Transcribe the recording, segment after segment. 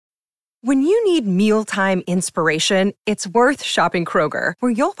When you need mealtime inspiration, it's worth shopping Kroger,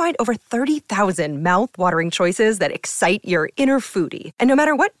 where you'll find over 30,000 mouth-watering choices that excite your inner foodie. And no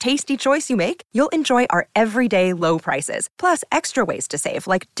matter what tasty choice you make, you'll enjoy our everyday low prices, plus extra ways to save,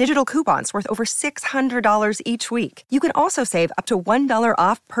 like digital coupons worth over $600 each week. You can also save up to $1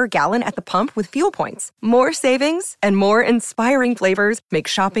 off per gallon at the pump with fuel points. More savings and more inspiring flavors make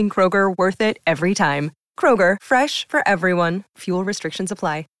shopping Kroger worth it every time. Kroger, fresh for everyone. Fuel restrictions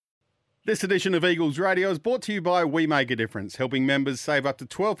apply. This edition of Eagles Radio is brought to you by We Make a Difference, helping members save up to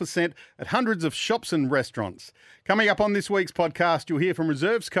 12% at hundreds of shops and restaurants. Coming up on this week's podcast, you'll hear from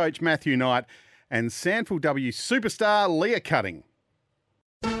reserves coach Matthew Knight and Sandford W superstar Leah Cutting.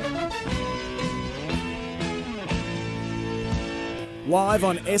 Live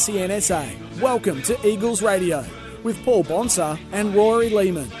on SENSA, welcome to Eagles Radio with Paul Bonser and Rory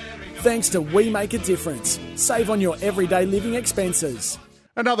Lehman. Thanks to We Make a Difference. Save on your everyday living expenses.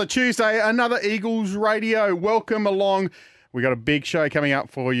 Another Tuesday, another Eagles Radio. Welcome along. We got a big show coming up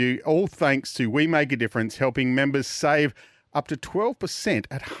for you, all thanks to We Make a Difference, helping members save up to 12%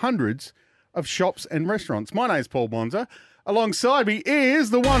 at hundreds of shops and restaurants. My name's Paul Bonser. Alongside me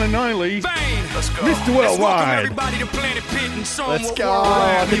is the one and only Mr. Worldwide. Let's go.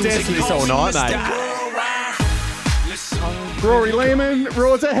 I've been dancing this all night, mate. Rory Lehman.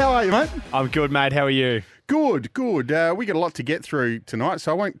 Rosa, how are you, mate? I'm good, mate. How are you? Good. We got a lot to get through tonight,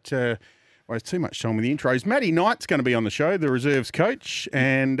 so I won't waste too much time with the intros. Matty Knight's going to be on the show, the reserves coach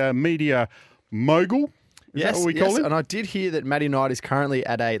and media mogul. Is that what we call him? And I did hear that Matty Knight is currently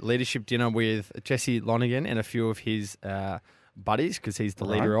at a leadership dinner with Jesse Lonergan and a few of his buddies, because he's the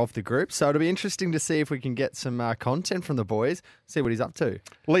leader of the group. So it'll be interesting to see if we can get some content from the boys, see what he's up to.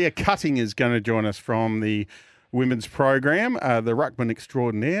 Leah Cutting is going to join us from the women's program, the Ruckman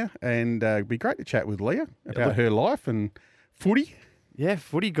Extraordinaire, and it'd be great to chat with Leah about her life and footy. Yeah,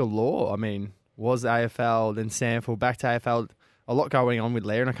 footy galore. I mean, was AFL, then Sandford, back to AFL. A lot going on with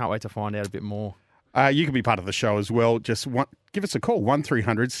Leah, and I can't wait to find out a bit more. You can be part of the show as well. Just give us a call,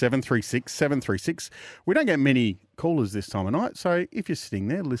 1300 736 736. We don't get many callers this time of night, so if you're sitting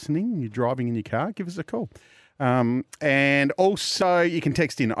there listening, you're driving in your car, give us a call. And also you can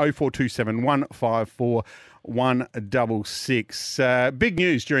text in 0427 154 166. Big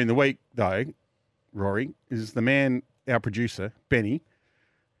news during the week, though, Rory, is the man, our producer, Benny,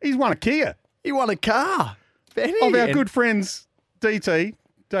 he's won a Kia. He won a car, Benny. Of our good friends, DT,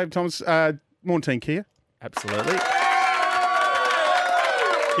 Dave Thomas, Mornington Kia. Absolutely.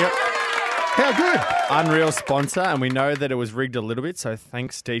 Yep. How good? Unreal sponsor, and we know that it was rigged a little bit, so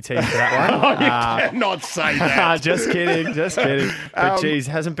thanks, DT, for that one. You cannot say that. Just kidding. But geez,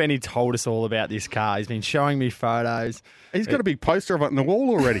 hasn't Benny told us all about this car? He's been showing me photos. He's got a big poster of it on the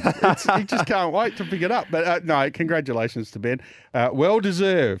wall already. He just can't wait to pick it up. But no, congratulations to Ben. Well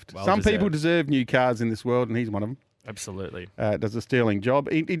deserved. Some people deserve new cars in this world, and he's one of them. Absolutely. Does a sterling job.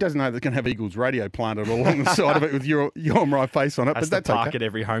 He doesn't know they're going to have Eagles Radio planted along the side of it with your and my face on it. That's but that's park okay. at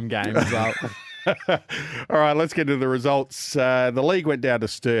every home game as well. All right, let's get to the results. The league went down to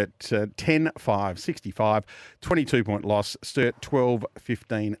Sturt 10-5, 65, 22-point loss. Sturt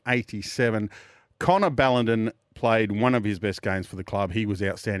 12-15, 87. Connor Ballenden played one of his best games for the club. He was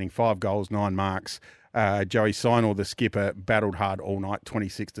outstanding, 5 goals, 9 marks. Joey Sinor, the skipper, battled hard all night,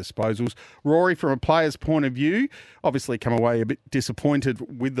 26 disposals. Rory, from a player's point of view, obviously come away a bit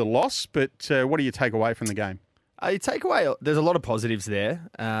disappointed with the loss, but what do you take away from the game? You take away, there's a lot of positives there.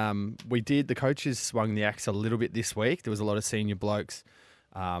 The coaches swung the axe a little bit this week. There was a lot of senior blokes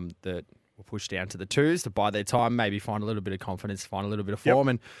that were pushed down to the twos to buy their time, maybe find a little bit of confidence, find a little bit of form.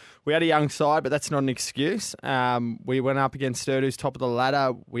 And we had a young side, but that's not an excuse. We went up against Sturt, who's top of the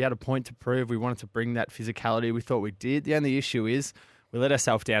ladder. We had a point to prove. We wanted to bring that physicality. We thought we did. The only issue is we let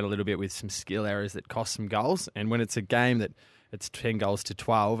ourselves down a little bit with some skill errors that cost some goals. And when it's a game that it's 10 goals to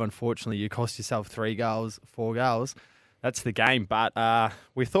 12, unfortunately, you cost yourself 3 goals, 4 goals. That's the game. But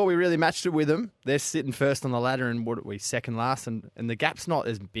we thought we really matched it with them. They're sitting first on the ladder, and what are we, second last? And the gap's not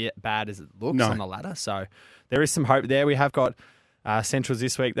as bad as it looks on the ladder. So there is some hope there. We have got Centrals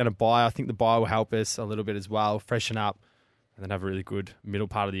this week, then a bye. I think the bye will help us a little bit as well, freshen up, and then have a really good middle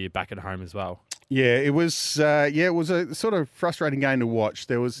part of the year back at home as well. Yeah, it was a sort of frustrating game to watch.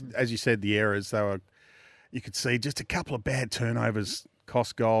 There was, as you said, the errors. You could see just a couple of bad turnovers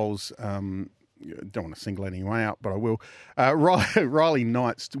cost goals. Don't want to single anyone out, but I will. Riley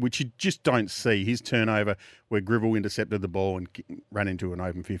Knights, which you just don't see, his turnover where Gribble intercepted the ball and ran into an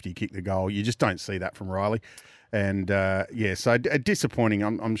open 50, kicked the goal. You just don't see that from Riley. And, so disappointing.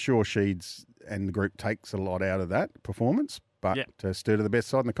 I'm sure Sheeds and the group takes a lot out of that performance, but Sturt are the best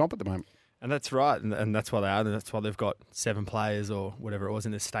side in the comp at the moment. And that's right, and that's why they are, and that's why they've got 7 players or whatever it was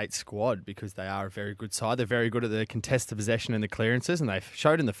in the state squad, because they are a very good side. They're very good at the contested possession and the clearances, and they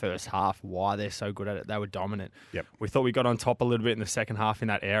showed in the first half why they're so good at it. They were dominant. Yep. We thought we got on top a little bit in the second half in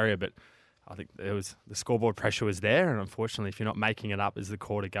that area, but I think the scoreboard pressure was there, and unfortunately, if you're not making it up as the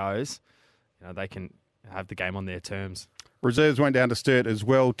quarter goes, they can have the game on their terms. Reserves went down to Sturt as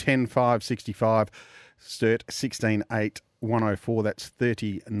well, 10-5-65. Sturt 16-8. 104, that's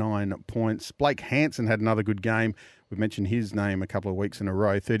 39 points. Blake Hansen had another good game. We've mentioned his name a couple of weeks in a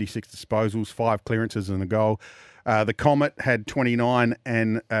row. 36 disposals, 5 clearances and a goal. The Comet had 29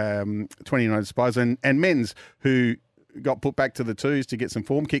 and 29 disposals. And Men's, who got put back to the twos to get some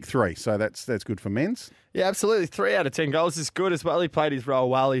form, kicked 3. So that's good for Men's. Yeah, absolutely. 3 out of 10 goals is good as well. He played his role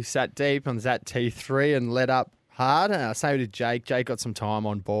well. He sat deep on that T3 and led up hard. Same did Jake. Jake got some time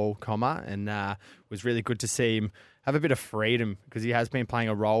on ball, and was really good to see him have a bit of freedom, because he has been playing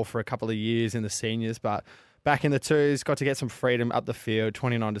a role for a couple of years in the seniors, but back in the twos, got to get some freedom up the field.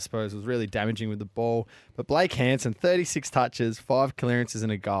 29 disposals, really damaging with the ball. But Blake Hansen, 36 touches, 5 clearances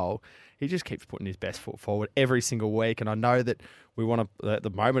and a goal. He just keeps putting his best foot forward every single week, and I know that we want to, at the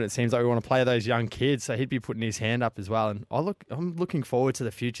moment, it seems like we want to play those young kids, so he'd be putting his hand up as well. And I'm looking forward to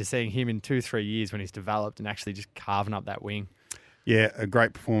the future, seeing him in 2-3 years when he's developed and actually just carving up that wing. Yeah, a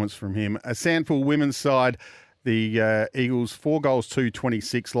great performance from him. A Sandford women's side, the Eagles, 4 goals,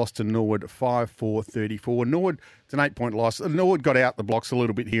 2-26, lost to Norwood, 5-4-34. Norwood, it's an 8-point loss. Norwood got out the blocks a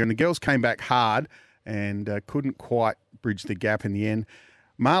little bit here, and the girls came back hard and couldn't quite bridge the gap in the end.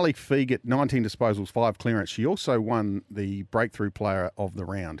 Marley Feegett, 19 disposals, 5 clearance. She also won the Breakthrough Player of the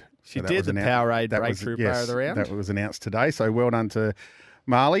Round. She did, the Powerade Breakthrough Player of the Round. That was announced today, so well done to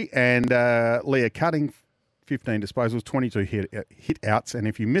Marley. And Leah Cutting, 15 disposals, 22 hit outs. And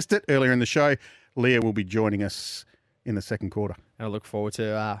if you missed it earlier in the show, Leah will be joining us in the second quarter. And I look forward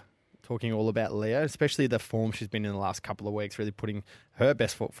to talking all about Leah, especially the form she's been in the last couple of weeks, really putting her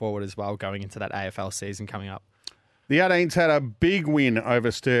best foot forward as well going into that AFL season coming up. The 18s had a big win over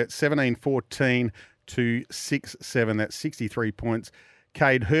Sturt, 17-14 to 6-7. That's 63 points.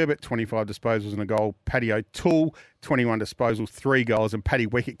 Cade Herbert, 25 disposals and a goal. Paddy O'Toole, 21 disposals, 3 goals. And Paddy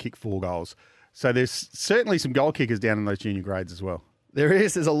Weckett kicked 4 goals. So there's certainly some goal kickers down in those junior grades as well. There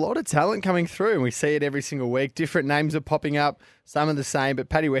is. There's a lot of talent coming through, and we see it every single week. Different names are popping up. Some are the same, but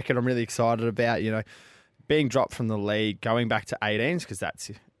Paddy Weckett I'm really excited about, being dropped from the league, going back to 18s, because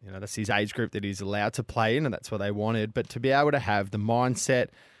that's his age group that he's allowed to play in, and that's what they wanted. But to be able to have the mindset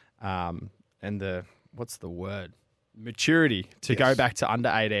and the, maturity to go back to under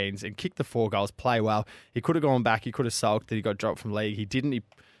 18s and kick the 4 goals, play well. He could have gone back. He could have sulked that he got dropped from league. He didn't.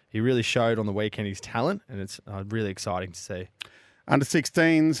 He really showed on the weekend his talent, and it's really exciting to see. Under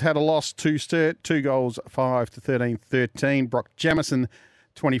 16s had a loss to Sturt, 2 goals, 5-13-13. Brock Jamison,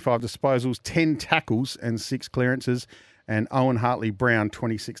 25 disposals, 10 tackles and 6 clearances. And Owen Hartley-Brown,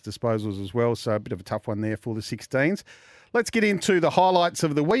 26 disposals as well. So a bit of a tough one there for the 16s. Let's get into the highlights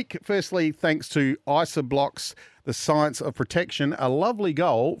of the week. Firstly, thanks to Isoblocks, the science of protection. A lovely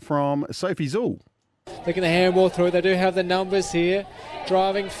goal from Sophie Zool. Looking the handball through. They do have the numbers here.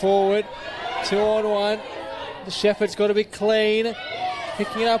 Driving forward. 2-on-1. The Shepherd's got to be clean.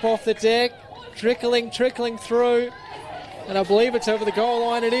 Picking it up off the deck. Trickling through. And I believe it's over the goal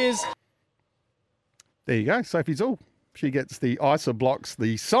line. It is. There you go, Sophie Zool. She gets the Isoblocks,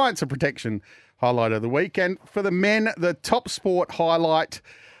 the science of protection highlight of the week. And for the men, the top sport highlight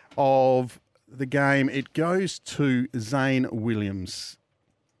of the game, it goes to Zane Williams.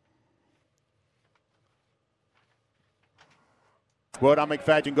 Well done,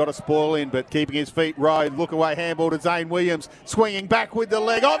 McFadden, got a spoil in, but keeping his feet right. Look away, handball to Zane Williams, swinging back with the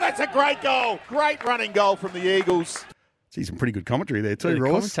leg. Oh, that's a great goal. Great running goal from the Eagles. See some pretty good commentary there too, the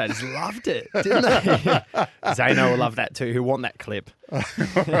Ross. Commentators loved it, didn't they? Zano will love that too. Who want that clip?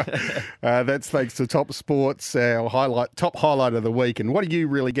 That's thanks to Top Sports, our top highlight of the week. And what are you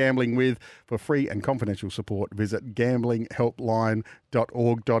really gambling with? For free and confidential support, visit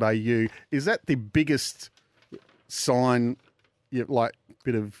gamblinghelpline.org.au. Is that the biggest sign,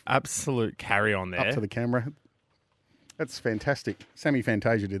 bit of absolute carry on there up to the camera? That's fantastic. Sammy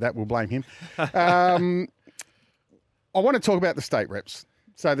Fantasia did that. We'll blame him. I want to talk about the state reps.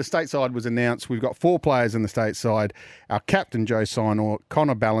 So the state side was announced. We've got 4 players in the state side. Our captain, Joe Sinor,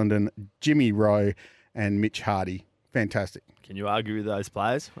 Connor Ballenden, Jimmy Rowe, and Mitch Hardy. Fantastic. Can you argue with those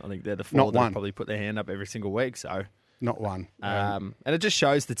players? I think they're the 4 that probably put their hand up every single week. So not one. And it just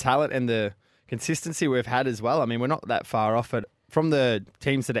shows the talent and the consistency we've had as well. I mean, we're not that far off it. From the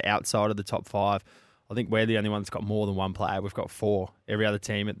teams that are outside of the top 5, I think we're the only one that's got more than 1 player. We've got 4. Every other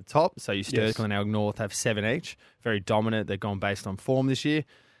team at the top. So you Sturkle and Elg North have 7 each. Very dominant. They've gone based on form this year.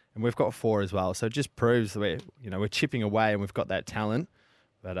 and we've got 4 as well. So it just proves that we're chipping away and we've got that talent,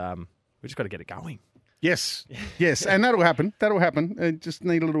 but we just got to get it going. Yes, and that'll happen. Just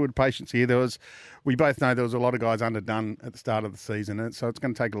need a little bit of patience here. We both know there was a lot of guys underdone at the start of the season, and so it's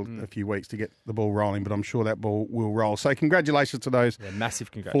going to take a few weeks to get the ball rolling, but I'm sure that ball will roll. So congratulations to those massive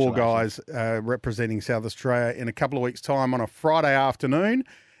congratulations. 4 guys representing South Australia in a couple of weeks' time on a Friday afternoon.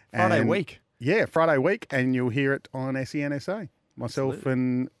 Friday week. Yeah, Friday week, and you'll hear it on SENSA. Myself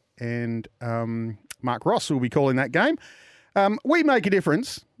and Mark Ross will be calling that game. We Make a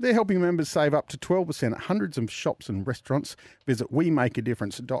Difference. They're helping members save up to 12% at hundreds of shops and restaurants. Visit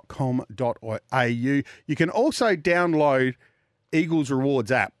wemakeadifference.com.au. You can also download Eagles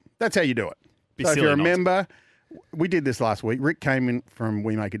Rewards app. That's how you do it. So if you're a member, we did this last week. Rick came in from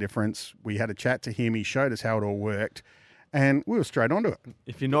We Make a Difference. We had a chat to him. He showed us how it all worked. And we were straight onto it.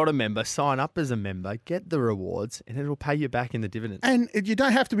 If you're not a member, sign up as a member, get the rewards, and it'll pay you back in the dividends. And you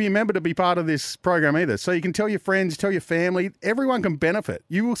don't have to be a member to be part of this program either. So you can tell your friends, tell your family. Everyone can benefit.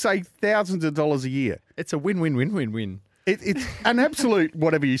 You will save thousands of dollars a year. It's a win-win-win-win-win. It's an absolute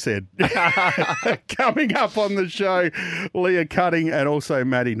whatever you said. Coming up on the show, Leah Cutting and also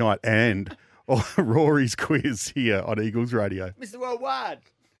Maddie Knight and Rory's quiz here on Eagles Radio. Mr. Worldwide.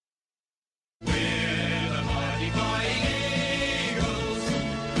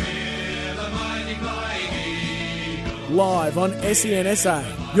 Live on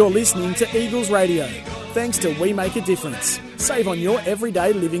SENSA, you're listening to Eagles Radio. Thanks to We Make a Difference. Save on your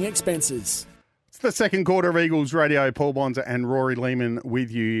everyday living expenses. It's the second quarter of Eagles Radio. Paul Bonza and Rory Lehman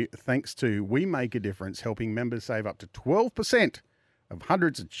with you. Thanks to We Make a Difference, helping members save up to 12% of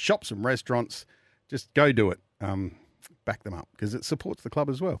hundreds of shops and restaurants. Just go do it. Back them up because it supports the club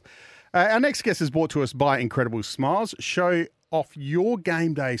as well. Our next guest is brought to us by Incredible Smiles. Show off your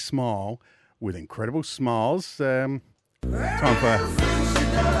game day smile with Incredible Smiles. Time for a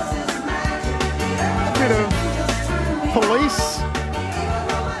bit of police.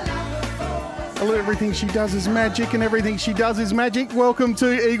 Everything she does is magic, and everything she does is magic. Welcome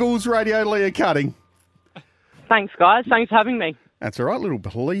to Eagles Radio, Leah Cutting. Thanks, guys. Thanks for having me. That's all right, little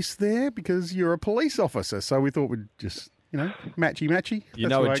police there, because you're a police officer. So we thought we'd just, matchy. You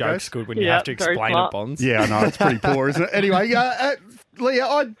know a joke's good when you have to explain it, Bonds. Yeah, I know. It's pretty poor, isn't it? Anyway,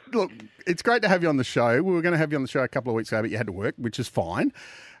 Leah, look, it's great to have you on the show. We were going to have you on the show a couple of weeks ago, but you had to work, which is fine.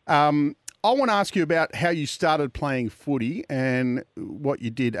 I want to ask you about how you started playing footy and what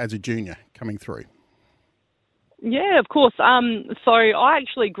you did as a junior coming through. Yeah, of course. So I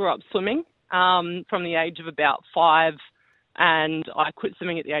actually grew up swimming from the age of about 5, and I quit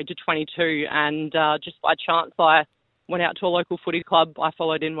swimming at the age of 22. And just by chance, I went out to a local footy club. I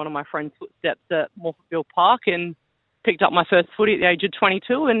followed in one of my friend's footsteps at Morphettville Park and picked up my first footy at the age of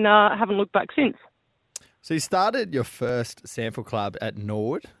 22 and haven't looked back since. So you started your first sample club at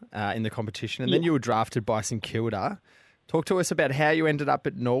Norwood in the competition, and then you were drafted by St Kilda. Talk to us about how you ended up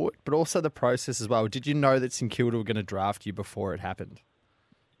at Norwood, but also the process as well. Did you know that St Kilda were going to draft you before it happened?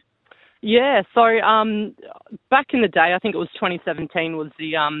 Yeah, so back in the day, I think it was 2017 was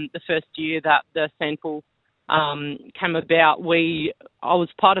the first year that the sample came about. I was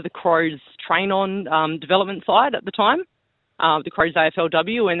part of the Crows train-on development side at the time, the Crows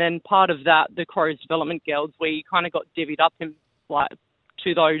AFLW, and then part of that, the Crows development girls, we kind of got divvied up to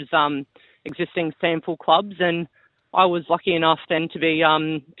those existing sample clubs, and I was lucky enough then to be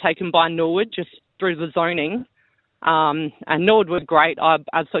taken by Norwood just through the zoning. And Norwood were great. I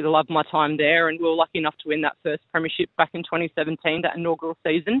absolutely loved my time there, and we were lucky enough to win that first premiership back in 2017, that inaugural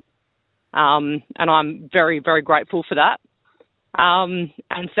season. And I'm very, very grateful for that. And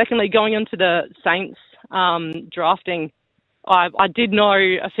secondly, going into the Saints drafting, I did know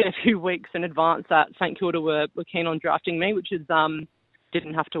a fair few weeks in advance that St Kilda were keen on drafting me, which is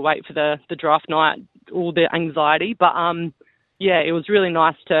didn't have to wait for the draft night, all the anxiety. But it was really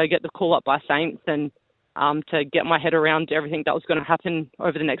nice to get the call up by Saints and to get my head around everything that was going to happen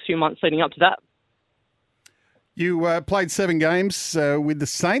over the next few months leading up to that. You played 7 games with the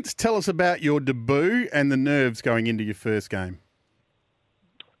Saints. Tell us about your debut and the nerves going into your first game.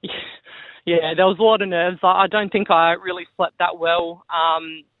 Yeah, there was a lot of nerves. I don't think I really slept that well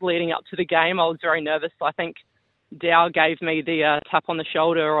leading up to the game. I was very nervous. I think Dow gave me the tap on the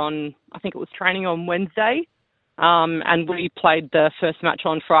shoulder on, I think it was training on Wednesday, and we played the first match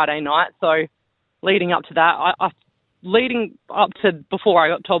on Friday night. So leading up to that, leading up to before I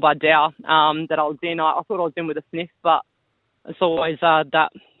got told by Dow that I was in, I thought I was in with a sniff, but it's always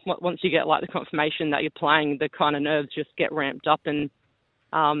that once you get the confirmation that you're playing, the kind of nerves just get ramped up, and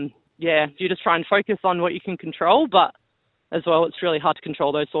you just try and focus on what you can control, but as well, it's really hard to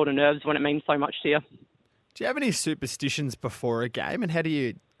control those sort of nerves when it means so much to you. Do you have any superstitions before a game, and how do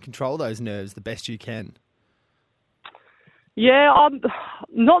you control those nerves the best you can? Yeah,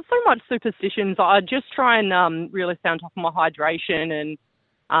 not so much superstitions. I just try and really stay on top of my hydration,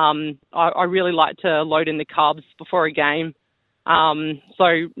 and I really like to load in the carbs before a game.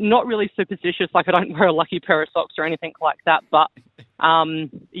 So not really superstitious, like I don't wear a lucky pair of socks or anything like that. But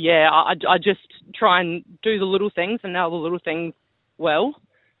I just try and do the little things and know the little things well.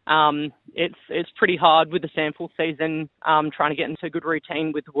 It's pretty hard with the sample season, trying to get into a good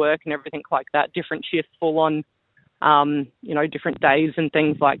routine with work and everything like that. Different shifts fall on, different days and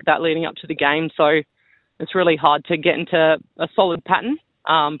things like that leading up to the game. So it's really hard to get into a solid pattern.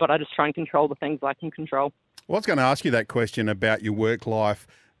 But I just try and control the things I can control. Well, I was going to ask you that question about your work life,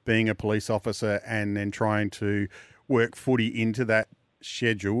 being a police officer and then trying to work footy into that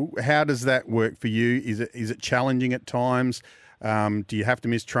schedule. How does that work for you? Is it challenging at times? Do you have to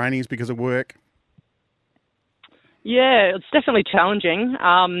miss trainings because of work? Yeah, it's definitely challenging.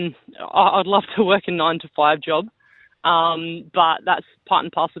 I'd love to work a 9-to-5 job, but that's part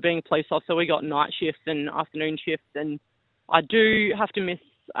and parcel of being a police officer. We got night shifts and afternoon shifts, and I do have to miss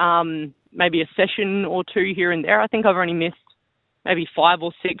maybe a session or two here and there. I think I've only missed maybe 5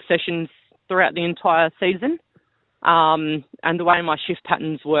 or 6 sessions throughout the entire season. And the way my shift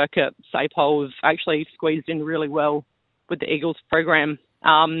patterns work at SAPOL have actually squeezed in really well with the Eagles program.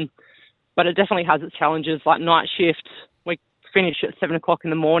 But it definitely has its challenges, like night shift. We finish at 7 o'clock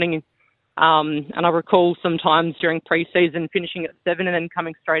in the morning. And I recall sometimes during pre-season finishing at 7 and then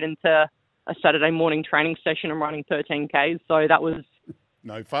coming straight into a Saturday morning training session and running 13Ks. So that was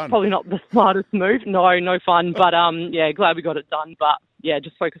no fun. Probably not the smartest move. No fun. But glad we got it done. But yeah,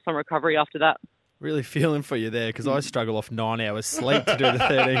 just focus on recovery after that. Really feeling for you there, because I struggle off 9 hours sleep to do the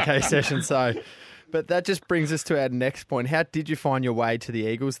 13K session. So, but that just brings us to our next point. How did you find your way to the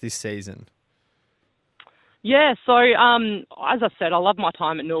Eagles this season? Yeah, so as I said, I love my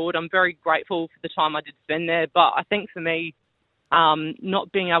time at Norwood. I'm very grateful for the time I did spend there. But I think for me,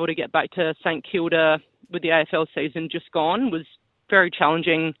 not being able to get back to St Kilda with the AFL season just gone was very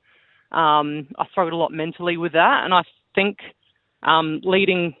challenging. I struggled a lot mentally with that, and I think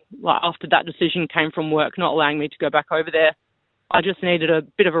leading after that decision came from work not allowing me to go back over there. I just needed a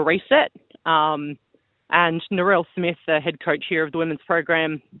bit of a reset. And Narelle Smith, the head coach here of the women's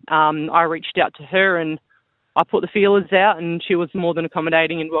program, I reached out to her and I put the feelers out, and she was more than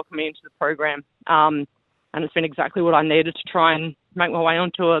accommodating and welcomed me into the program. And it's been exactly what I needed to try and make my way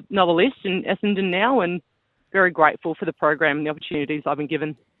onto another list in Essendon now, and very grateful for the program and the opportunities I've been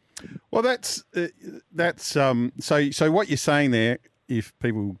given. Well, that's so what you're saying there, if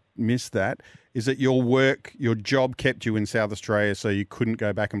people miss that, is that your job kept you in South Australia, so you couldn't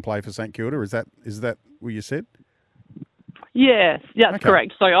go back and play for St Kilda. Is that what you said? Yes, that's okay.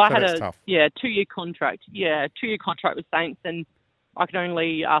 Correct. So I had a tough. 2-year contract. Yeah, 2-year contract with Saints, and I could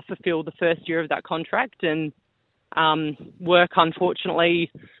only fulfil the first year of that contract, and work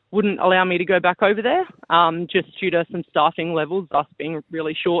unfortunately wouldn't allow me to go back over there, just due to some staffing levels, us being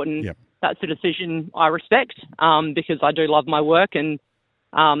really short, and that's a decision I respect, because I do love my work, and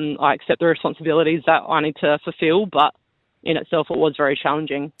I accept the responsibilities that I need to fulfil, but in itself it was very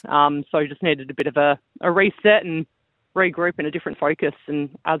challenging. So I just needed a bit of a reset and regroup and a different focus, and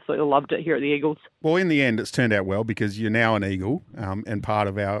absolutely loved it here at the Eagles. Well, in the end, it's turned out well, because you're now an Eagle and part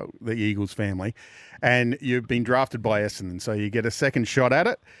of the Eagles family, and you've been drafted by Essendon, so you get a second shot at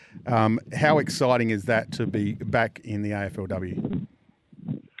it. How exciting is that to be back in the AFLW?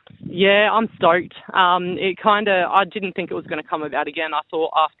 Yeah, I'm stoked. I didn't think it was going to come about again. I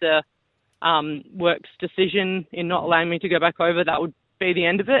thought after work's decision in not allowing me to go back over, that would be the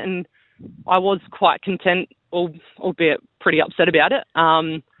end of it, and I was quite content, albeit pretty upset about it.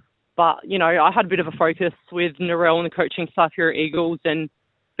 But, I had a bit of a focus with Narelle and the coaching staff here at Eagles, and a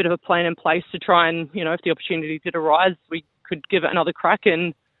bit of a plan in place to try and, if the opportunity did arise, we could give it another crack.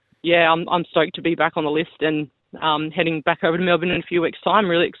 And, yeah, I'm stoked to be back on the list and heading back over to Melbourne in a few weeks' time.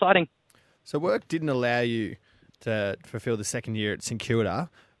 Really exciting. So work didn't allow you to fulfil the second year at St Kilda,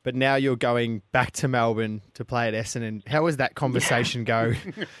 but now you're going back to Melbourne to play at Essendon. How was that conversation go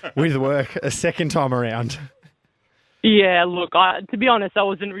with work a second time around? Yeah, look, to be honest, I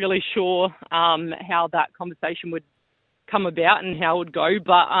wasn't really sure how that conversation would come about and how it would go.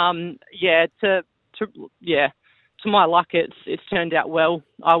 But to my luck, it's turned out well.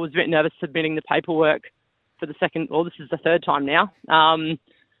 I was a bit nervous submitting the paperwork for the second, or this is the third time now.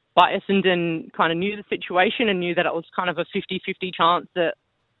 But Essendon kind of knew the situation and knew that it was kind of a 50-50 chance that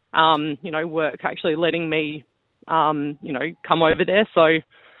work actually letting me, come over there. So,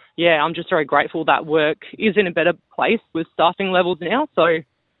 yeah, I'm just very grateful that work is in a better place with staffing levels now. So,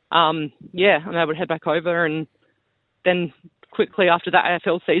 I'm able to head back over and then quickly after that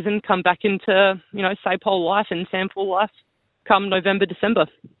AFL season come back into, SAPOL life and SANFL life come November, December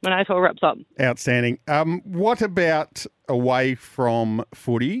when AFL wraps up. Outstanding. What about away from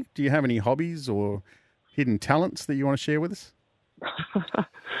footy? Do you have any hobbies or hidden talents that you want to share with us?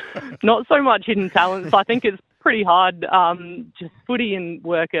 Not so much hidden talents. I think it's pretty hard. Just footy and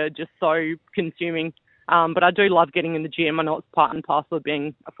work are just so consuming. But I do love getting in the gym. I know it's part and parcel of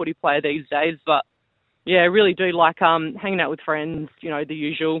being a footy player these days. But, yeah, I really do like hanging out with friends, the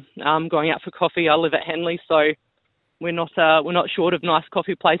usual, going out for coffee. I live at Henley, so we're not short of nice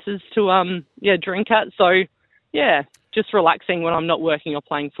coffee places to drink at. So, yeah, just relaxing when I'm not working or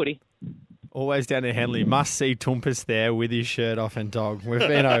playing footy. Always down at Henley. Must see Tompus there with his shirt off and dog. We've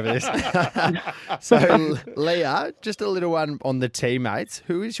been over this. So, Leah, just a little one on the teammates.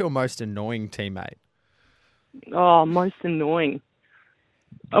 Who is your most annoying teammate? Oh, most annoying.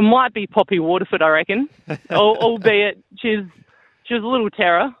 It might be Poppy Waterford, I reckon. Albeit she's a little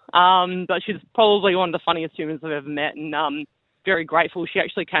terror, but she's probably one of the funniest humans I've ever met, and very grateful. She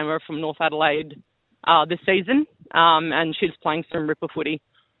actually came over from North Adelaide this season, and she's playing some ripper footy.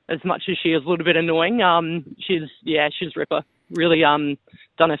 As much as she is a little bit annoying, she's ripper. Really done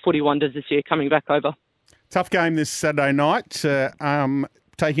her footy wonders this year coming back over. Tough game this Saturday night,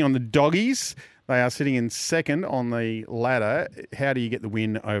 taking on the Doggies. They are sitting in second on the ladder. How do you get the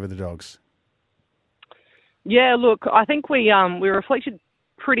win over the Dogs? Yeah, look, I think we reflected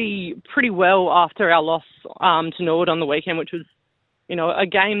pretty well after our loss to Norwood on the weekend, which was, a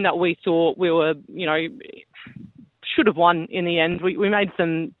game that we thought we were, should have won in the end. We made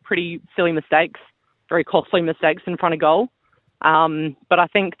some pretty silly mistakes, very costly mistakes in front of goal. But I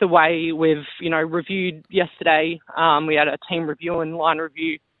think the way we've, reviewed yesterday, we had a team review and line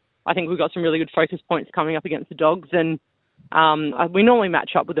review. I think we've got some really good focus points coming up against the Dogs, and we normally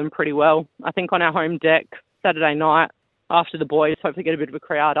match up with them pretty well. I think on our home deck Saturday night, after the boys hopefully get a bit of a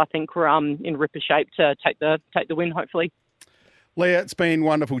crowd, I think we're in ripper shape to take the win, hopefully. Leah, it's been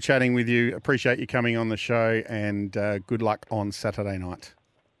wonderful chatting with you. Appreciate you coming on the show, and good luck on Saturday night.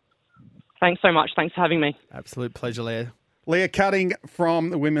 Thanks so much. Thanks for having me. Absolute pleasure, Leah. Leah Cutting from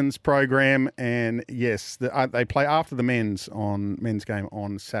the women's program, and yes, they play after the men's game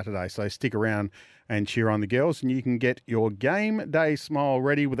on Saturday, so stick around and cheer on the girls, and you can get your game day smile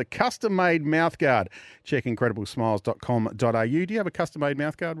ready with a custom-made mouthguard. Check incrediblesmiles.com.au. Do you have a custom-made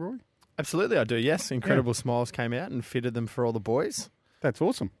mouthguard, Roy? Absolutely, I do, yes. Incredible Smiles came out and fitted them for all the boys. That's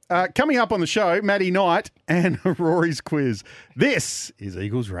awesome. Coming up on the show, Maddie Knight and Rory's quiz. This is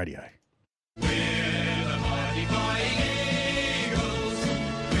Eagles Radio.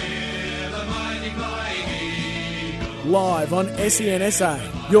 Live on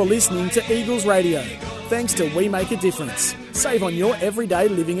SENSA, you're listening to Eagles Radio. Thanks to We Make a Difference. Save on your everyday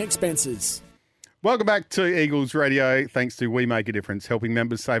living expenses. Welcome back to Eagles Radio. Thanks to We Make a Difference, helping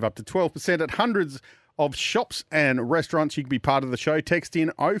members save up to 12% at hundreds of shops and restaurants. You can be part of the show. Text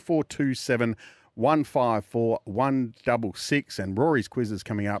in 0427 154 166. And Rory's quiz is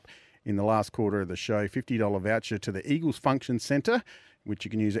coming up in the last quarter of the show. $50 voucher to the Eagles Function Centre, which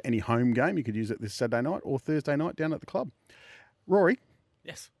you can use at any home game. You could use it this Saturday night or Thursday night down at the club. Rory?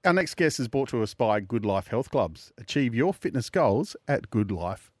 Yes. Our next guest is brought to us by Good Life Health Clubs. Achieve your fitness goals at Good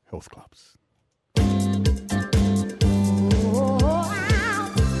Life Health Clubs.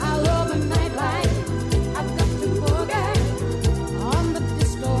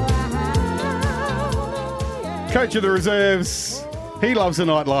 Coach of the reserves. He loves the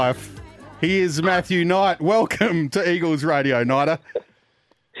nightlife. He is Matthew Knight. Welcome to Eagles Radio, Knighter.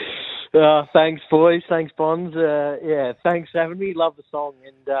 Thanks, boys. Thanks, Bonds. Thanks for having me. Love the song.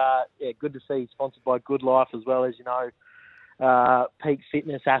 And, good to see sponsored by Good Life as well, as you know, peak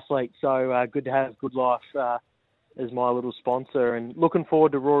fitness athlete. So good to have Good Life as my little sponsor. And looking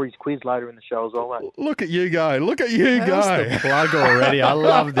forward to Rory's quiz later in the show as well, mate. Look at you go. Look at you go. The plug already. I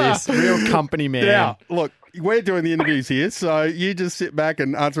love this. Real company man. Now, look, we're doing the interviews here, so you just sit back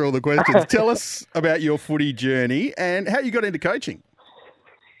and answer all the questions. Tell us about your footy journey and how you got into coaching.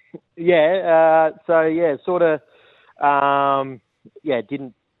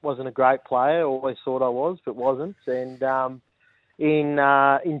 Wasn't a great player. Always thought I was, but wasn't. And in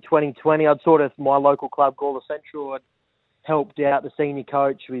 2020, my local club, Gawler Central, I'd helped out the senior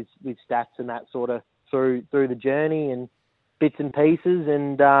coach with stats and that sort of through the journey and bits and pieces.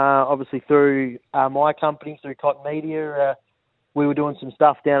 And obviously through my company, through Cotton Media, we were doing some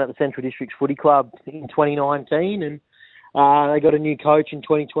stuff down at the Central Districts Footy Club in 2019, and they got a new coach in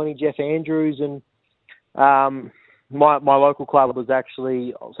 2020, Jeff Andrews, and my local club was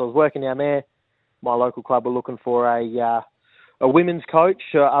actually, so I was working down there. My local club were looking for a a women's coach.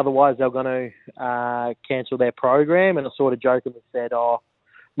 Otherwise, they're going to cancel their program. And I sort of jokingly said,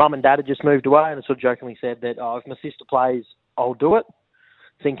 Mum and Dad had just moved away, and I sort of jokingly said that, if my sister plays, I'll do it,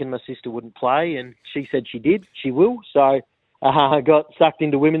 thinking my sister wouldn't play, and she said she did. She will. So I got sucked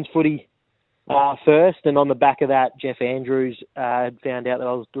into women's footy first, and on the back of that, Jeff Andrews had found out that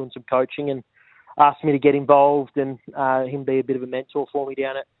I was doing some coaching and asked me to get involved and him be a bit of a mentor for me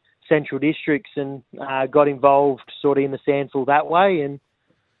down at Central Districts, and got involved sort of in the SANFL that way.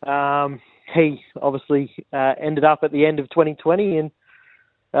 And he obviously ended up at the end of 2020, and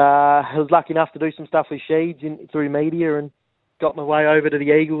I was lucky enough to do some stuff with Sheeds through media, and got my way over to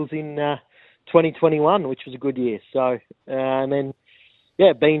the Eagles in 2021, which was a good year. So, and then,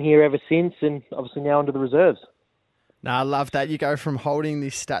 been here ever since, and obviously now under the reserves. No, I love that. You go from holding the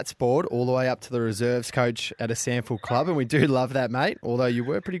stats board all the way up to the reserves coach at a SANFL club, and we do love that, mate, although you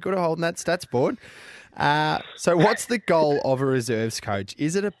were pretty good at holding that stats board. So what's the goal of a reserves coach?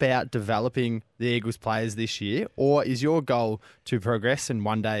 Is it about developing the Eagles players this year, or is your goal to progress and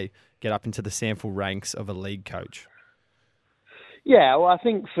one day get up into the SANFL ranks of a league coach? Yeah, well, I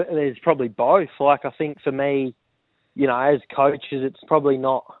think there's probably both. Like, I think for me, as coaches,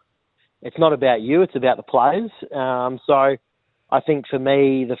 it's not about you, it's about the players. So I think for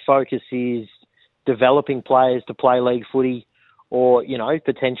me, the focus is developing players to play league footy, or,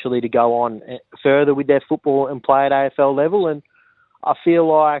 potentially to go on further with their football and play at AFL level. And I feel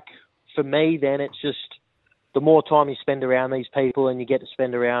like for me, then it's just the more time you spend around these people, and you get to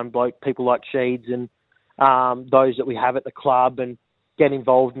spend around people like Sheeds and those that we have at the club, and get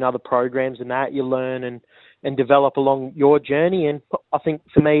involved in other programs and that, you learn and develop along your journey. And I think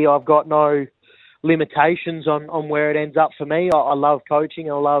for me, I've got no limitations on where it ends up for me. I love coaching.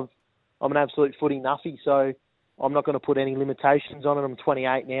 I'm an absolute footy nuffy, so I'm not going to put any limitations on it. I'm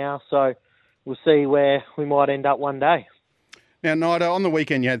 28 now, so we'll see where we might end up one day. Now, Nida, on the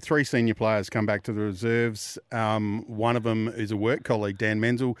weekend you had 3 senior players come back to the reserves. One of them is a work colleague, Dan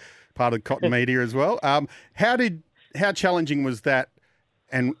Menzel, part of Cotton Media as well. How challenging was that?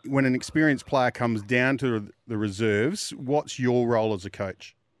 And when an experienced player comes down to the reserves, what's your role as a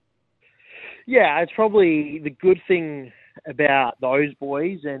coach? Yeah, it's probably the good thing about those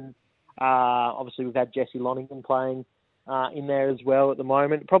boys, and obviously we've had Jesse Lonergan playing in there as well at the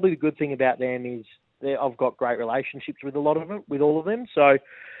moment. Probably the good thing about them is I've got great relationships with all of them. So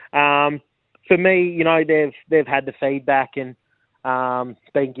for me, they've had the feedback and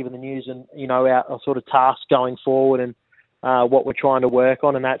been given the news, and our sort of task going forward, and what we're trying to work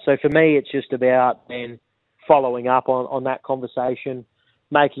on and that. So for me, it's just about then following up on that conversation,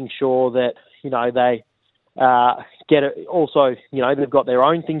 making sure that, they get it. Also, they've got their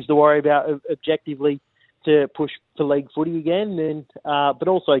own things to worry about objectively to push for league footy again, and but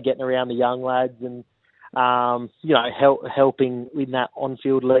also getting around the young lads and, helping in that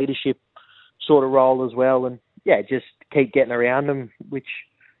on-field leadership sort of role as well. And, just keep getting around them, which,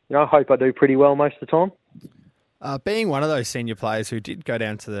 I hope I do pretty well most of the time. Being one of those senior players who did go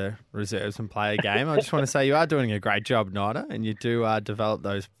down to the reserves and play a game, I just want to say you are doing a great job, Nida, and you do develop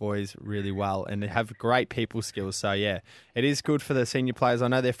those boys really well, and they have great people skills. So, it is good for the senior players. I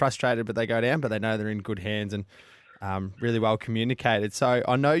know they're frustrated, but they go down, but they know they're in good hands and really well communicated. So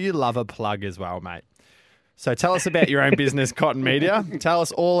I know you love a plug as well, mate. So tell us about your own business, Cotton Media. Tell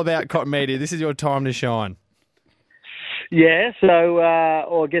us all about Cotton Media. This is your time to shine. Yeah, so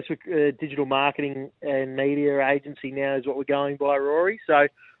I guess we're digital marketing and media agency now is what we're going by, Rory. So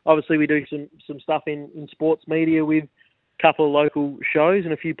obviously we do some stuff in sports media with a couple of local shows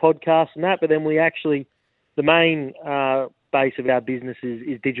and a few podcasts and that, but then the main base of our business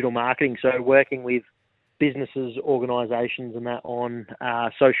is digital marketing. So working with businesses, organisations and that on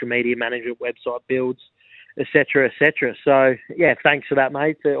social media management, website builds, et cetera, et cetera. So, thanks for that,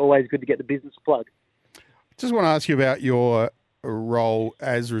 mate. It's always good to get the business plug. Just want to ask you about your role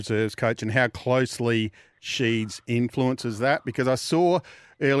as reserves coach and how closely Sheeds influences that, because I saw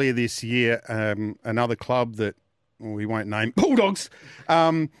earlier this year another club that we won't name, Bulldogs,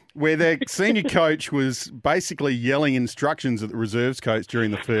 where their senior coach was basically yelling instructions at the reserves coach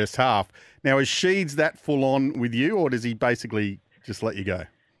during the first half. Now, is Sheeds that full on with you, or does he basically just let you go?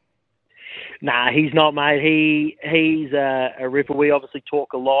 Nah, he's not, mate. He's a ripper. We obviously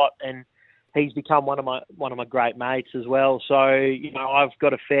talk a lot, and he's become one of my great mates as well. So, I've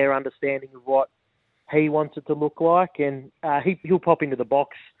got a fair understanding of what he wants it to look like, and he'll pop into the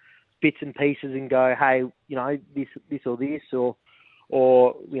box bits and pieces and go, hey, this or this, or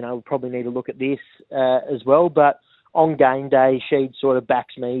probably need to look at this as well. But on game day, she sort of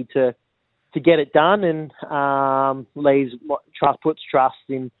backs me to get it done, and puts trust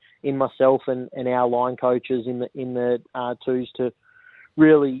in in myself and our line coaches in the twos to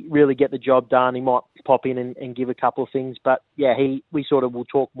really get the job done. He might pop in and give a couple of things, but yeah, we sort of will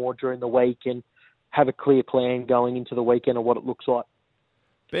talk more during the week and have a clear plan going into the weekend of what it looks like.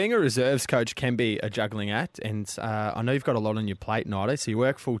 Being a reserves coach can be a juggling act, and I know you've got a lot on your plate, Nida. So you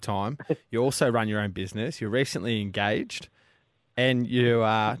work full time, you also run your own business, you're recently engaged, and you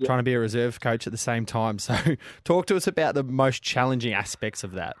are trying to be a reserve coach at the same time. So talk to us about the most challenging aspects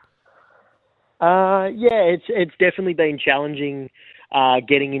of that. It's definitely been challenging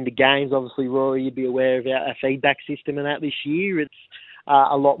getting into games. Obviously, Rory, you'd be aware of our feedback system and that this year. It's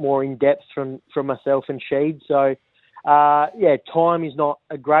a lot more in depth from myself and Sheed. So. Time is not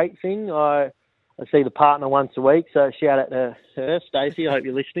a great thing. I see the partner once a week, so shout out to her, Stacey. I hope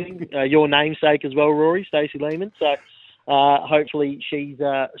you're listening. Your namesake as well, Rory, Stacey Lehman. So hopefully she's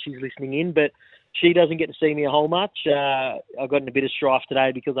listening in, but she doesn't get to see me a whole much. I got in a bit of strife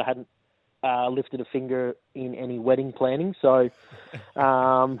today because I hadn't lifted a finger in any wedding planning. So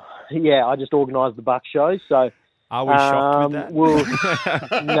I just organised the Buck show. So are we shocked with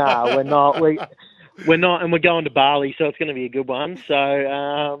that? No, we're not. We're not, and we're going to Bali, so it's going to be a good one.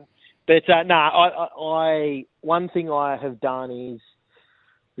 So, one thing I have done is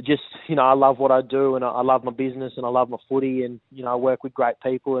just, I love what I do, and I love my business, and I love my footy, and, I work with great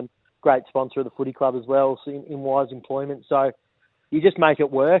people and great sponsor of the footy club as well, so in Wise Employment. So you just make it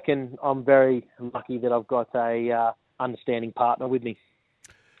work, and I'm very lucky that I've got a understanding partner with me.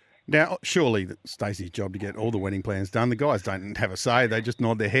 Now, surely it's Stacey's job to get all the wedding plans done. The guys don't have a say. They just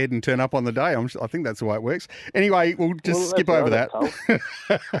nod their head and turn up on the day. I think that's the way it works. Anyway, we'll just skip over that.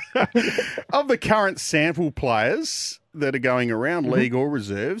 Of the current sample players that are going around, league or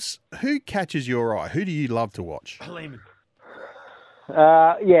reserves, who catches your eye? Who do you love to watch? Lehman.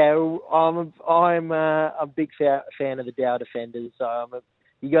 I'm a big fan of the Dow defenders. So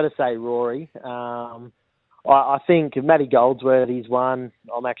you got to say Rory. I think Matty Goldsworthy's one.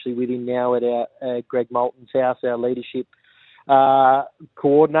 I'm actually with him now at our Greg Moulton's house, our leadership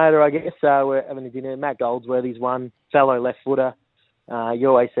coordinator, I guess. We're having a dinner. Matt Goldsworthy's one, fellow left footer. You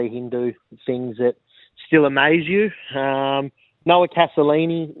always see him do things that still amaze you. Noah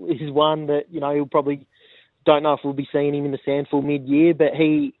Castellini is one that, he'll probably, don't know if we'll be seeing him in the Sandful mid-year, but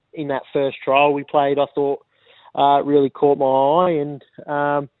he, in that first trial we played, I thought really caught my eye. And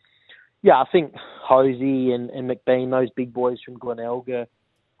I think Hosey and McBean, those big boys from Glenelg,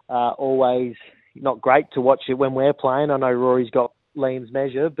 are always not great to watch it when we're playing. I know Rory's got Liam's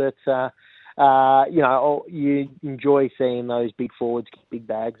measure, but, you enjoy seeing those big forwards get big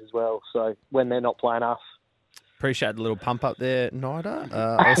bags as well, so when they're not playing us. Appreciate the little pump up there, Nida.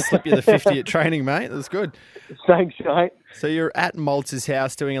 I'll slip you the 50 at training, mate. That's good. Thanks, mate. So you're at Maltz's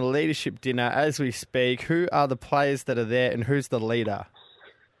house doing a leadership dinner as we speak. Who are the players that are there and who's the leader?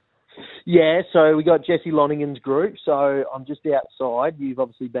 Yeah, so we got Jesse Lonergan's group. So I'm just outside. You've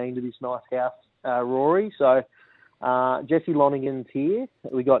obviously been to this nice house, Rory. So Jesse Lonergan's here.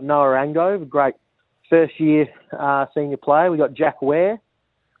 We got Noah Rango, a great first-year senior player. We got Jack Ware,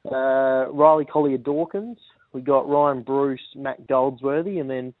 Riley Collier-Dawkins. We got Ryan Bruce, Matt Goldsworthy, and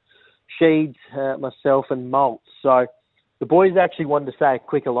then Sheeds, myself, and Maltz. So the boys actually wanted to say a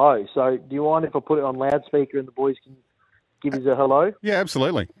quick hello. So do you mind if I put it on loudspeaker and the boys can give us a hello? Yeah,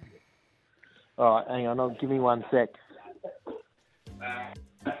 absolutely. All right, hang on. Give me 1 sec.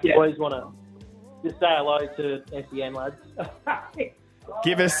 Boys want to just say hello to SEN lads.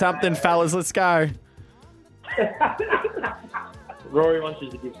 Give us something, fellas. Let's go. Rory wants you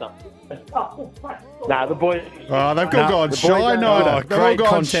to give something. Nah, the boys. Oh, they've all gone shy, Nida. Great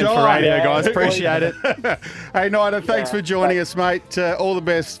content for radio, guys. Appreciate it. Hey, Nida, thanks for joining us, mate. All the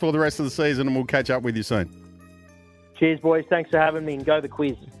best for the rest of the season, and we'll catch up with you soon. Cheers, boys. Thanks for having me, and go the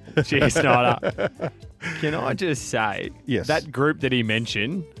quiz. Cheers, Nida. Can I just say, yes, that group that he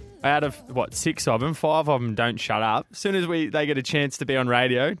mentioned, out of, 6 of them, 5 of them don't shut up. As soon as they get a chance to be on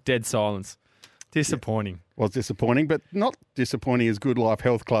radio, dead silence. Disappointing. Yeah. Was disappointing, but not disappointing as Good Life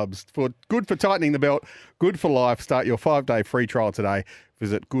Health Clubs. Good for tightening the belt, good for life. Start your 5-day free trial today.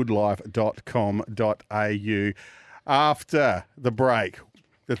 Visit goodlife.com.au. After the break,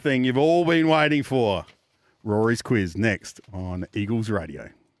 the thing you've all been waiting for, Rory's quiz, next on Eagles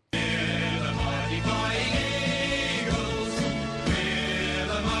Radio.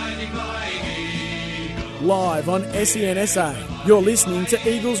 Live on SENSA, you're listening to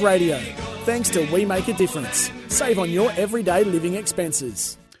Eagles Radio. Thanks to We Make a Difference. Save on your everyday living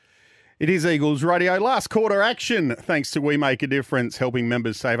expenses. It is Eagles Radio. Last quarter action, thanks to We Make a Difference, helping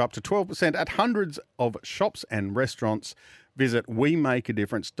members save up to 12% at hundreds of shops and restaurants. Visit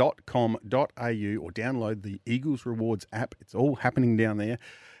wemakeadifference.com.au or download the Eagles Rewards app. It's all happening down there.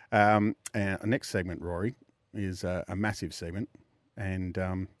 And our next segment, Rory, is a massive segment,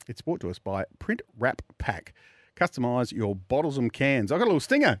 and it's brought to us by Print Wrap Pack. Customise your bottles and cans. I got a little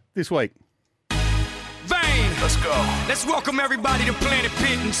stinger this week. Vane. Let's go. Let's welcome everybody to Planet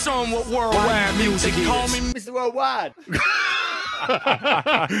Pit and show them what worldwide music is. Call me Mr. Worldwide.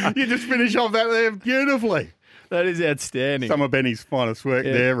 You just finish off that there beautifully. That is outstanding. Some of Benny's finest work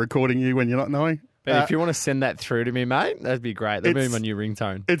there, recording you when you're not knowing. But if you want to send that through to me, mate, that'd be great. That'd be my new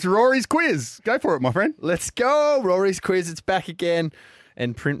ringtone. It's Rory's quiz. Go for it, my friend. Let's go. Rory's quiz. It's back again.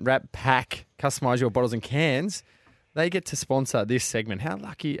 And Print Wrap Pack. Customise your bottles and cans. They get to sponsor this segment. How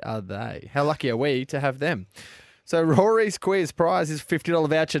lucky are they? How lucky are we to have them? So Rory's quiz prize is a $50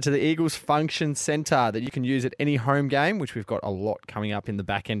 voucher to the Eagles Function Centre that you can use at any home game, which we've got a lot coming up in the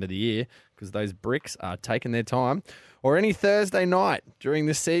back end of the year because those bricks are taking their time, or any Thursday night during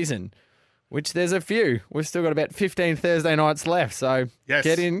this season, which there's a few. We've still got about 15 Thursday nights left, so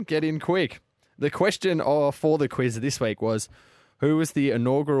get in quick. The question for the quiz this week was, who was the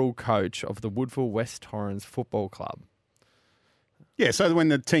inaugural coach of the Woodville West Torrens Football Club? Yeah, so when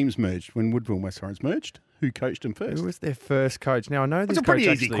the teams merged, when Woodville and West Torrens merged, who coached them first? Who was their first coach? Now, I know this coach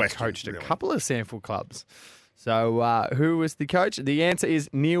actually coached a couple of SANFL clubs. So who was the coach? The answer is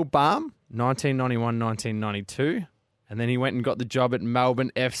Neil Baum, 1991-1992. And then he went and got the job at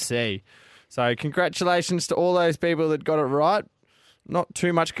Melbourne FC. So congratulations to all those people that got it right. Not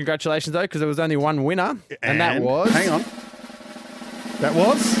too much congratulations, though, because there was only one winner. And that was... Hang on. That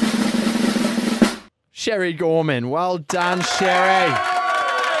was... Sherry Gorman. Well done, Sherry.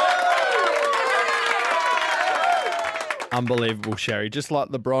 Unbelievable, Sherry. Just like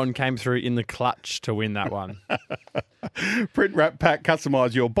LeBron came through in the clutch to win that one. Print Wrap Pack.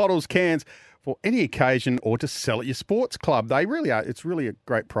 Customise your bottles, cans for any occasion or to sell at your sports club. They really are. It's really a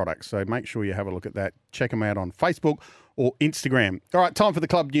great product. So make sure you have a look at that. Check them out on Facebook or Instagram. All right, time for the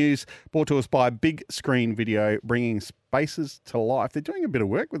club news, brought to us by Big Screen Video, bringing spaces to life. They're doing a bit of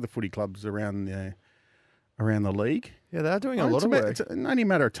work with the footy clubs around the league. Yeah, they're doing a lot of work. It's only a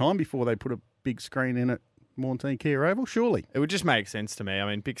matter of time before they put a big screen in at Mornteen Kia Oval, surely. It would just make sense to me. I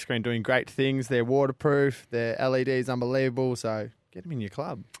mean, Big Screen doing great things. They're waterproof. Their LED's unbelievable. So get them in your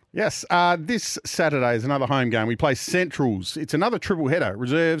club. Yes. This Saturday is another home game. We play Centrals. It's another triple header,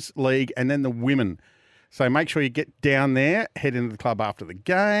 Reserves, League, and then the Women. So make sure you get down there, head into the club after the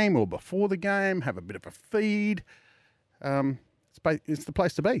game or before the game, have a bit of a feed. It's the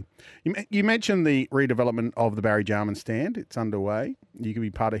place to be. You mentioned the redevelopment of the Barry Jarman stand. It's underway. You can be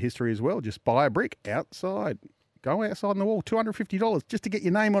part of history as well. Just buy a brick outside. Go outside on the wall. $250 just to get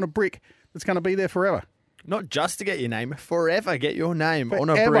your name on a brick that's going to be there forever. Not just to get your name, forever get your name on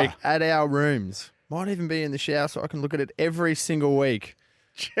a brick at our rooms. Might even be in the shower so I can look at it every single week.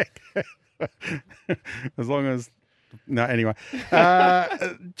 Check. As long as... No, anyway.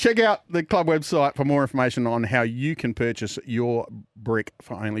 Check out the club website for more information on how you can purchase your brick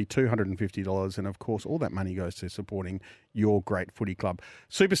for only $250. And, of course, all that money goes to supporting your great footy club.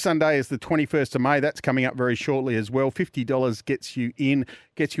 Super Sunday is the 21st of May. That's coming up very shortly as well. $50 gets you in,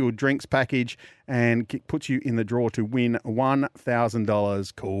 gets you a drinks package, and puts you in the draw to win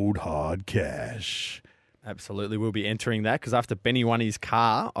 $1,000 cold hard cash. Absolutely. We'll be entering that because after Benny won his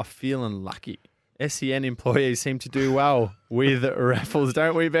car, I'm feeling lucky. SEN employees seem to do well with raffles,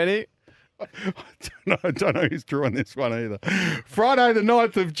 don't we, Benny? I don't know who's drawing this one either. Friday, the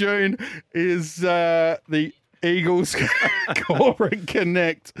 9th of June, is the Eagles Corporate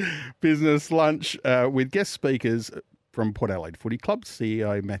Connect business lunch with guest speakers from Port Adelaide Footy Club,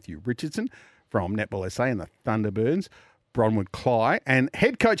 CEO Matthew Richardson, from Netball SA and the Thunderbirds, Bronwyn Cly, and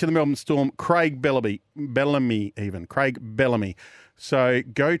head coach of the Melbourne Storm, Craig Bellamy. So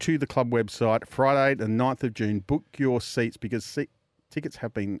go to the club website, Friday the 9th of June, book your seats because tickets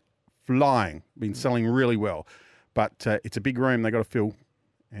have been flying, been selling really well. But it's a big room they got to fill.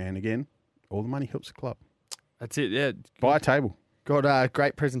 And again, all the money helps the club. That's it, yeah. Buy a table. Got a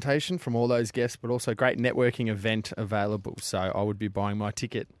great presentation from all those guests, but also great networking event available. So I would be buying my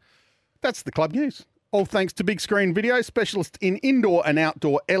ticket. That's the club news. All thanks to Big Screen Video, specialist in indoor and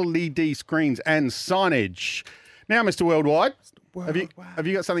outdoor LED screens and signage. Now, Mr. Worldwide, have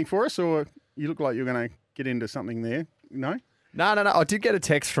you got something for us, or you look like you're going to get into something there? No? No. I did get a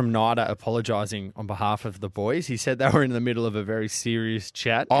text from Nida apologising on behalf of the boys. He said they were in the middle of a very serious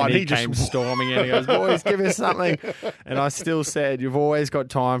chat. And he came storming in. He goes, boys, give us something. And I still said, you've always got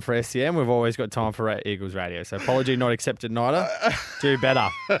time for SEM. We've always got time for Eagles Radio. So apology not accepted, Nida. Do better.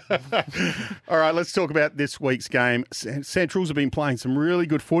 All right, let's talk about this week's game. Centrals have been playing some really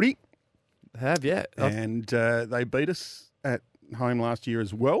good footy. Have, yeah. And they beat us at home last year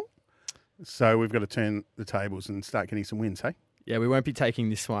as well. So we've got to turn the tables and start getting some wins, hey? Yeah, we won't be taking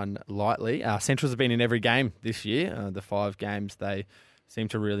this one lightly. Centrals have been in every game this year. The 5 games, they seem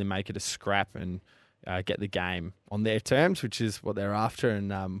to really make it a scrap and get the game on their terms, which is what they're after.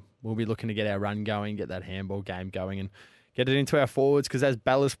 And we'll be looking to get our run going, get that handball game going and get it into our forwards because as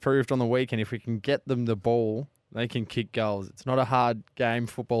Bellas proved on the weekend, if we can get them the ball, they can kick goals. It's not a hard game,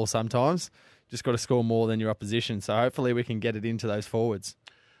 football sometimes. Just got to score more than your opposition. So hopefully we can get it into those forwards.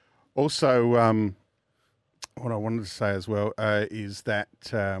 Also, what I wanted to say as well is that...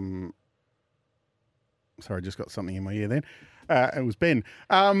 sorry, I just got something in my ear then. It was Ben.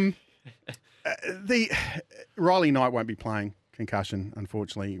 The Riley Knight won't be playing. Concussion,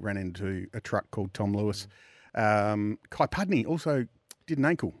 unfortunately, ran into a truck called Tom Lewis. Kai Pudney also did an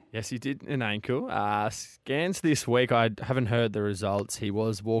ankle. Yes, he did an ankle. Scans this week, I haven't heard the results. He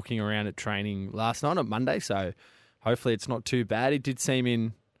was walking around at training last night on Monday, so hopefully it's not too bad. He did seem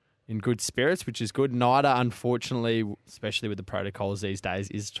in good spirits, which is good. NIDA, unfortunately, especially with the protocols these days,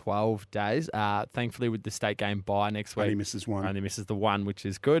 is 12 days. Thankfully, with the state game bye next week. Only misses one. Only misses the one, which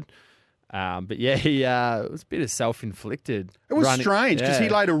is good. But yeah, he it was a bit of self-inflicted. It was strange because he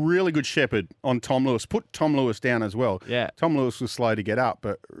laid a really good shepherd on Tom Lewis, put Tom Lewis down as well. Yeah. Tom Lewis was slow to get up,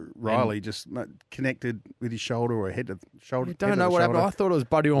 but Riley just connected with his shoulder or head to shoulder. I don't know what happened. I thought it was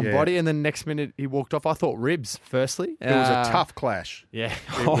body on body, and then next minute he walked off. I thought ribs, firstly. It was a tough clash. Yeah.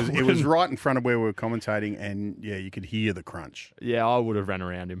 It was right in front of where we were commentating, and yeah, you could hear the crunch. Yeah, I would have ran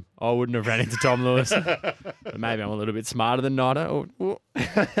around him. I wouldn't have ran into Tom Lewis. But maybe I'm a little bit smarter than Nida.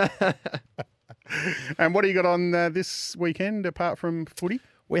 And what do you got on this weekend apart from footy?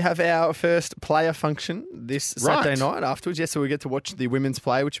 We have our first player function this Saturday night afterwards. Yes, so we get to watch the women's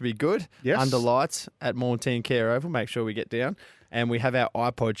play, which would be good. Yes. Under lights at Mornteen Care Oval. Make sure we get down. And we have our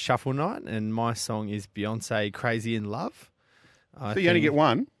iPod shuffle night, and my song is Beyonce, Crazy in Love. So you only get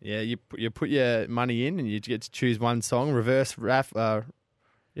one? Yeah, you put your money in and you get to choose one song, reverse raffle.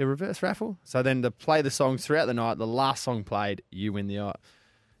 So then to play the songs throughout the night, the last song played, you win the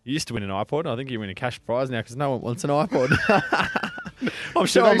You used to win an iPod. I think you win a cash prize now because no one wants an iPod. I'm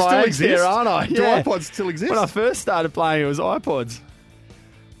sure I'm my age here, aren't I? Do iPods still exist? When I first started playing, it was iPods.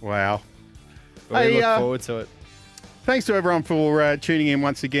 Wow. We look forward to it. Thanks to everyone for tuning in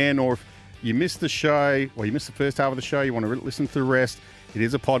once again. Or if you missed the show, or you missed the first half of the show, you want to listen to the rest, it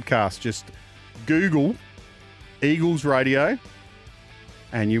is a podcast. Just Google Eagles Radio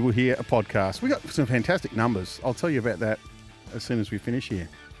and you will hear a podcast. We got some fantastic numbers. I'll tell you about that as soon as we finish here.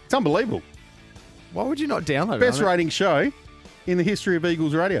 It's unbelievable. Why would you not download it? Best rating show in the history of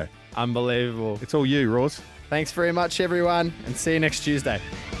Eagles Radio. Unbelievable. It's all you, Ross. Thanks very much, everyone, and see you next Tuesday.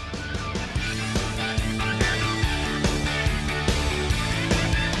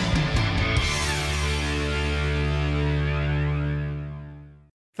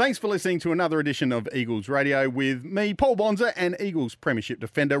 Thanks for listening to another edition of Eagles Radio with me, Paul Bonza, and Eagles Premiership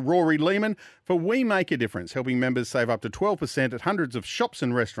defender Rory Lehman for We Make a Difference, helping members save up to 12% at hundreds of shops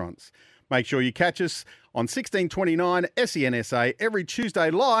and restaurants. Make sure you catch us on 1629 SENSA every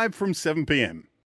Tuesday live from 7 p.m.